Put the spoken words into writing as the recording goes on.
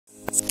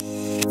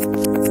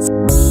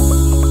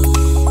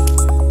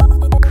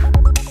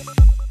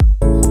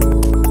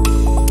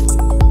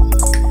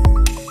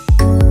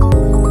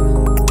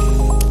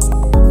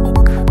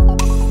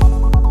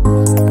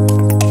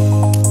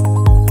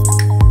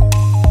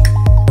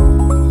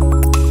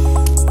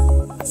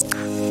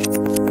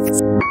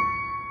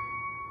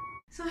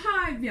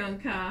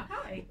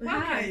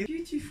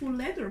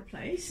beautiful leather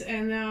place.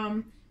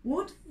 And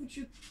what would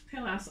you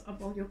tell us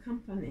about your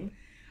company?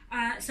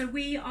 So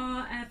we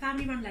are a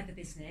family-run leather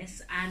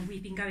business, and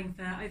we've been going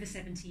for over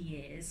 70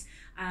 years.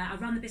 I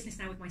run the business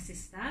now with my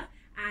sister,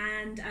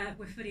 and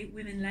we're fully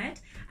women-led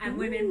and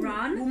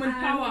women-run. Women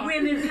power.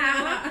 Women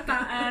power.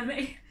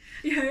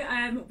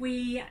 But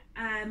we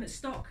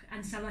stock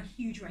and sell a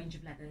huge range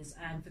of leathers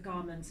for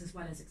garments as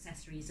well as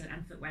accessories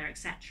and footwear,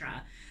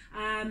 etc.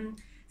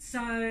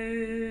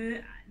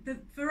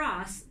 For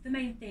us, the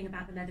main thing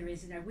about the leather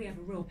is, we have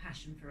a real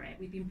passion for it.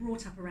 We've been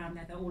brought up around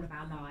leather all of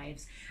our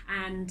lives,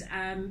 and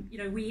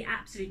we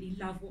absolutely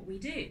love what we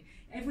do.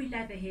 Every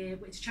leather here,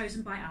 it's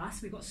chosen by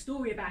us. We've got a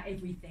story about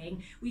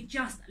everything. We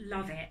just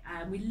love it.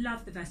 We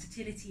love the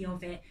versatility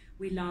of it.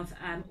 We love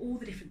all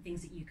the different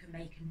things that you can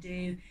make and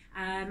do.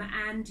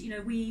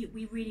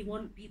 We really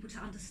want people to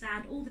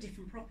understand all the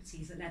different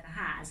properties that leather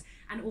has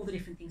and all the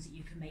different things that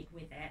you can make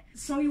with it.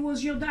 So it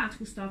was your dad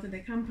who started the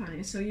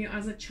company. So you,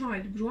 as a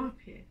child, grew up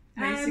here,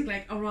 basically,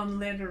 like around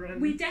leather.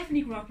 And we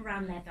definitely grew up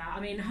around leather. I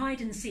mean,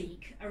 hide and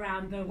seek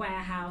around the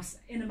warehouse,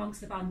 in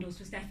amongst the bundles,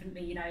 was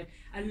definitely,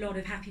 a lot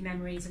of happy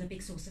memories and a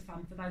big source of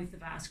fun for both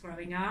of us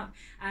growing up.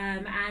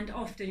 And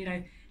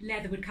often,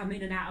 leather would come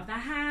in and out of the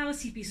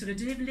house. He'd be sort of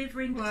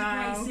delivering to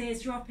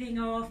places, dropping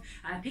off,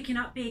 picking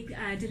up big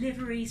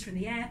deliveries from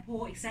the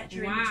airport,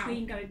 etc. In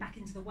between going back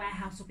into the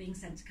warehouse or being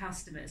sent to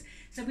customers.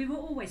 So we were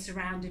always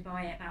surrounded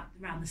by it,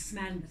 around the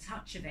smell and the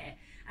touch of it.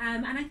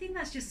 And I think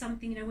that's just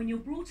something, when you're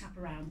brought up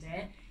around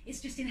it, it's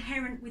just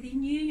inherent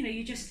within you.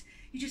 You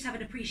just have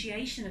an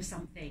appreciation of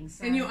something.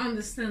 So. And you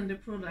understand the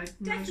product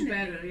much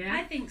better, yeah?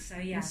 I think so,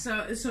 yeah.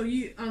 So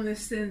you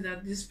understand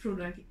that this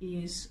product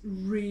is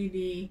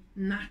really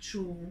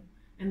natural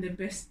and the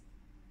best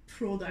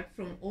product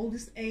from all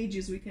these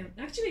ages we can...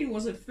 Actually, it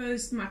was the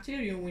first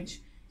material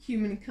which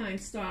humankind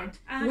start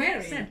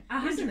wearing,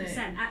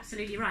 100%,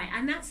 absolutely right.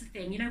 And that's the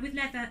thing, with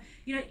leather,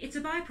 it's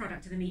a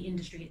byproduct of the meat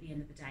industry at the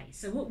end of the day.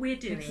 So what we're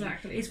doing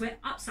is we're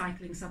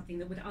upcycling something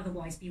that would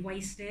otherwise be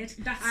wasted.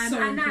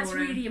 And that's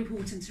really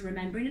important to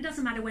remember. And it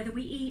doesn't matter whether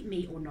we eat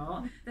meat or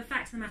not. The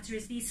fact of the matter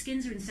is these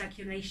skins are in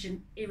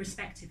circulation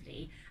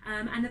irrespectively.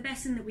 And the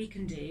best thing that we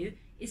can do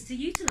is to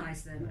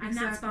utilise them. And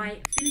that's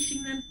by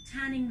finishing them,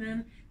 tanning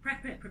them,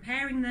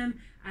 preparing them,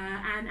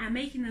 and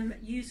making them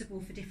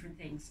usable for different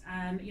things.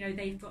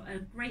 They've got a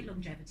great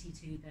longevity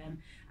to them,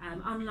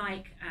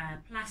 unlike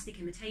plastic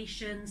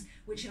imitations,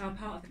 which are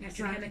part of the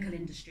petrochemical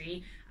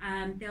industry.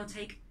 They'll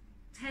take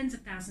tens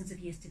of thousands of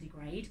years to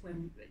degrade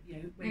when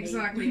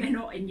they're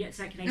not in yet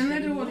circulation. And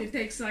leather, what it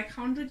takes, like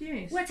 100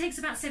 years? Well, it takes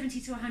about 70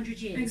 to 100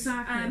 years.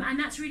 Exactly. And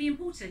that's really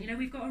important.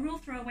 We've got a real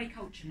throwaway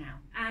culture now,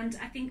 and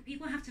I think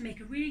people have to make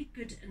a really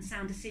good and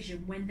sound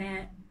decision when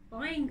they're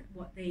buying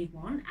what they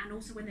want, and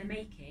also when they're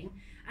making,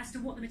 as to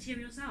what the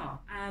materials are.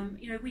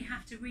 We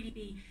have to really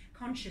be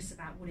conscious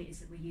about what it is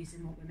that we're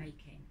using, what we're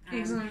making.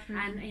 Exactly.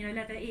 And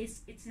leather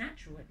it's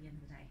natural at the end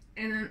of the day.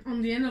 And then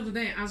on the end of the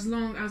day, as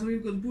long as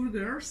we've got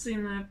burgers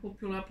in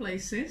popular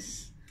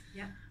places,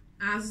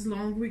 as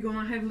long we're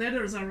gonna have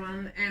leathers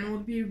around, and it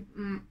would be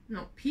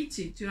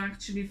pity to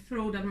actually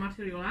throw that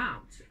material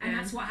out. And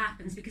that's what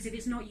happens, because if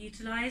it's not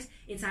utilised,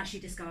 it's actually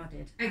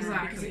discarded.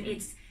 Exactly. Because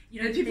it's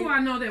people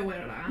are not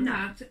aware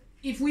that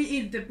if we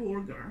eat the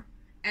burger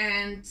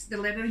and the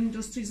leather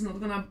industry is not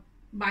gonna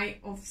buy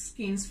off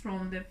skins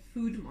from the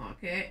food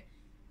market,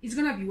 it's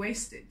gonna be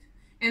wasted.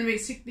 And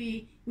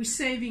basically, we're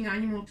saving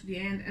animal to the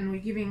end, and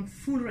we're giving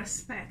full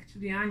respect to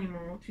the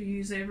animal to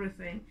use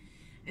everything.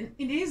 And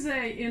it is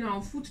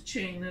a food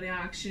chain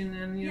reaction,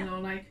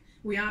 and like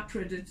we are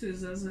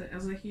predators as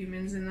a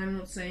humans. And I'm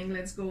not saying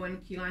let's go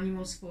and kill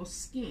animals for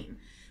skin,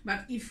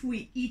 but if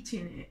we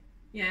eating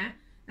it,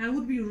 that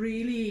would be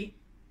really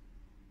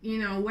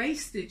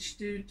wastage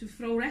to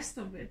throw rest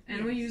of it.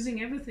 And we're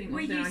using everything.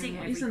 We're using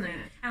animal, isn't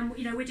it? And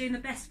we're doing the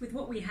best with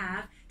what we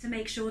have to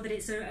make sure that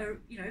it's a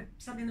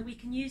something that we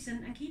can use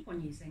and keep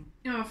on using.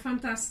 Oh,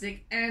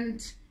 fantastic! And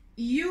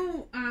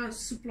you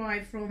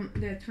supply from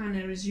the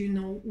tanneries,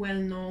 well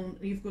known.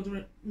 You've got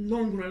a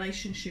long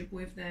relationship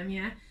with them,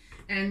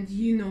 and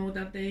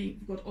that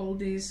they've got all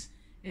these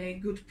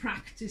good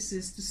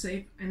practices to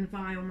save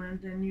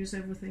environment and use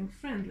everything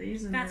friendly,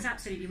 isn't it? That's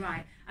absolutely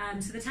right.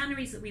 So the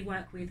tanneries that we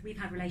work with, we've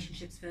had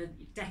relationships for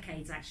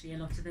decades, actually, a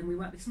lot of them. We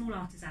work with small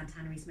artisan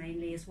tanneries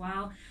mainly as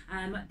well.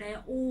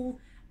 They're all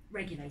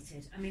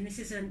regulated. I mean, this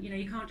isn't,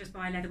 you can't just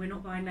buy leather. We're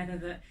not buying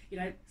leather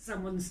that,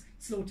 someone's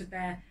slaughtered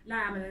their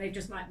lamb and then they've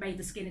just made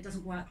the skin. It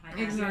doesn't work like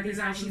that. Exactly. It's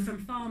actually from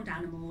farmed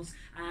animals.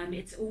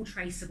 It's all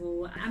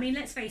traceable. I mean,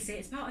 let's face it,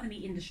 it's part of the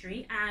meat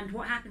industry, and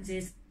what happens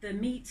is the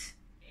meat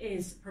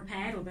is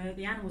prepared, or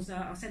the animals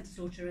are sent to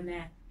slaughter, and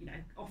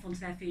they're off onto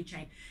their food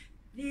chain.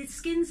 The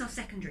skins are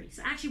secondary.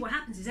 So actually what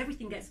happens is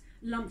everything gets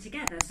lumped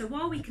together. So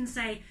while we can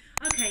say,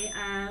 okay,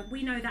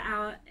 we know that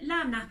our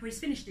lamb napper is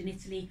finished in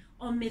Italy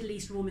on Middle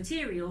East raw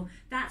material,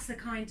 that's the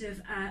kind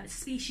of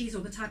species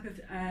or the type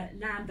of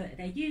lamb that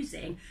they're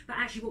using. But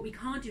actually what we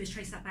can't do is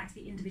trace that back to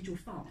the individual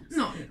farms.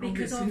 No,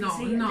 because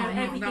obviously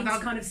everything's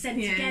kind of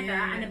sent together,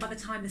 and then by the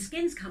time the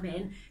skins come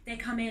in, they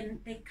come in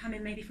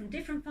maybe from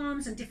different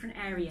farms and different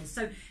areas.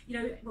 So, you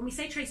know, when we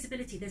say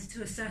traceability, there's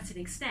to a certain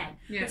extent.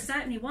 But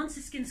certainly once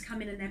the skins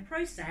come in and they're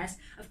processed,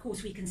 of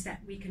course we can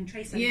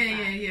trace them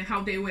back.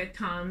 How they were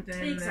tanned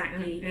and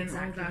exactly.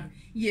 all that.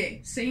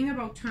 Saying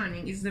about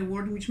tanning is the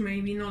word which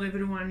maybe not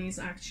everyone is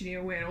actually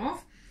aware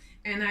of,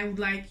 and I would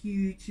like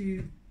you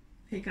to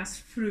take us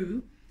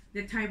through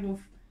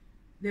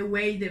the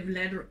way the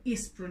leather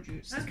is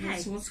produced.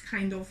 Okay. What's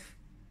kind of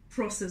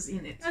process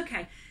in it.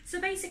 Okay,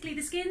 so basically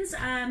the skins,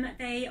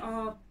 they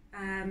are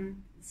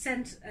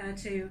sent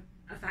to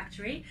a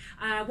factory.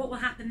 What will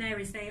happen there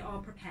is they are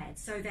prepared,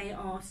 so they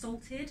are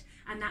salted,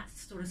 and that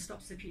sort of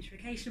stops the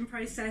putrefaction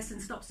process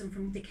and stops them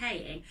from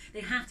decaying.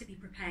 They have to be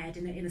prepared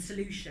in a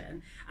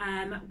solution.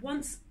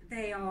 Once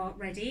they are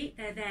ready,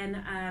 they're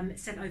then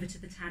sent over to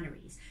the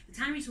tanneries. The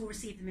tanneries will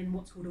receive them in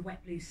what's called a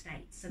wet blue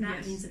state. So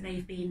that means that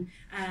they've been,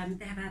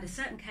 they have had a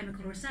certain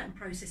chemical or a certain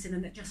process in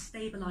them that just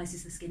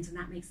stabilises the skins, and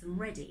that makes them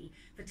ready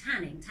for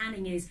tanning.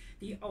 Tanning is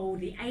the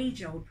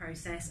age-old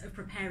process of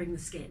preparing the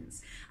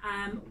skins.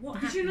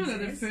 Did you know that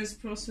the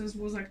first process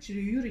was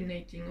actually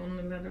urinating on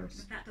the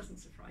leathers? That doesn't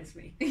surprise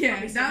me.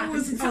 Yeah, that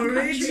was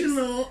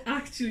original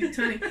actually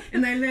tanning,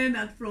 and I learned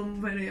that from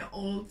very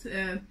old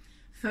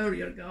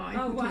furrier guy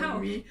who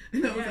told me,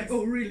 and I was like,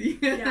 oh really?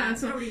 Yeah,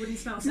 so, probably wouldn't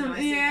smell so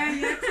nice.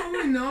 Yeah,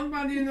 probably not,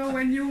 but you know,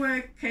 when you were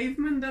a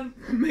caveman, that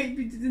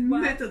maybe didn't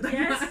matter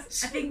that much.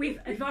 I think we've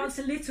advanced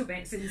a little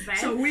bit since then.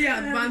 So we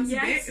advanced a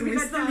bit, and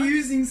we're still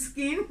using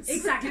skins.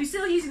 Exactly, we're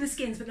still using the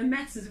skins, but the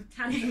methods of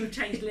tanning have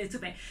changed a little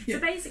bit. So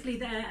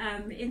basically,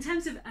 in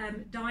terms of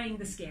dyeing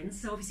the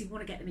skins, so obviously we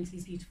want to get them into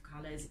these beautiful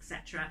colours,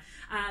 etc.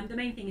 The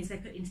main thing is they're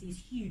put into these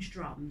huge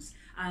drums,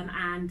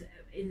 and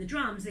in the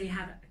drums they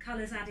have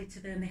colours added to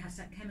them, they have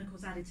certain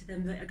chemicals added to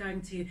them that are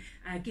going to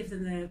give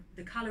them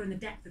the colour and the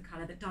depth of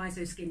colour that dyes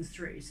those skins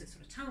through. So it's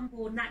sort of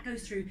tone-born, and that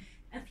goes through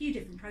a few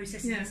different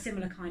processes, a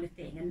similar kind of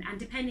thing. And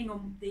depending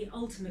on the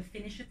ultimate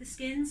finish of the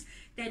skins,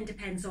 then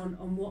depends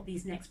on what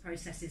these next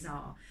processes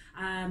are.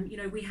 You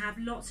know, we have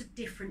lots of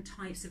different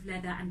types of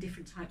leather and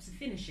different types of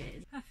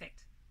finishes.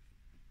 Perfect.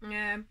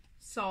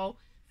 So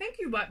thank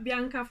you,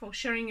 Bianca, for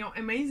sharing your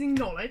amazing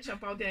knowledge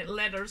about the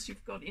leathers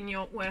you've got in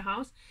your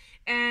warehouse.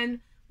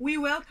 And we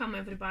welcome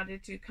everybody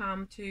to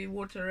come to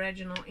Walter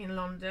Reginald in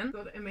London.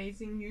 Got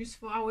amazing news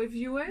for our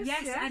viewers.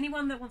 Yes,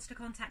 anyone that wants to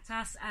contact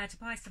us to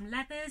buy some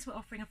leathers, we're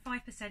offering a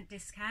 5%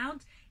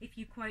 discount. If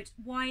you quote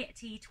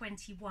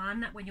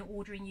YT21 when you're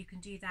ordering, you can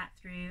do that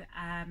through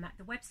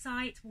the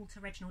website,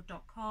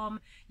 walterreginald.com.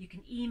 You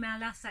can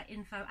email us at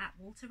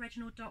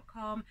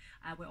info@walterreginald.com.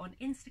 We're on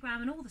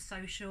Instagram and all the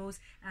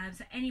socials.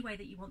 So any way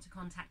that you want to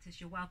contact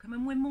us, you're welcome.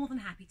 And we're more than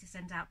happy to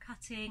send out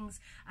cuttings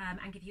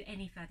and give you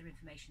any further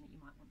information that you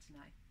might want to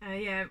know.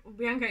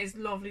 Bianca is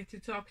lovely to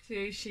talk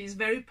to. She's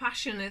very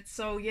passionate,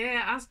 so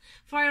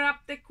fire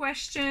up the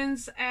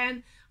questions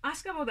and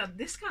ask about that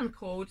discount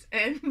code,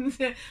 and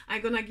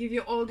I'm gonna give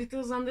you all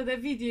details under the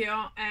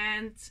video.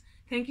 And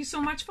thank you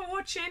so much for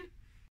watching.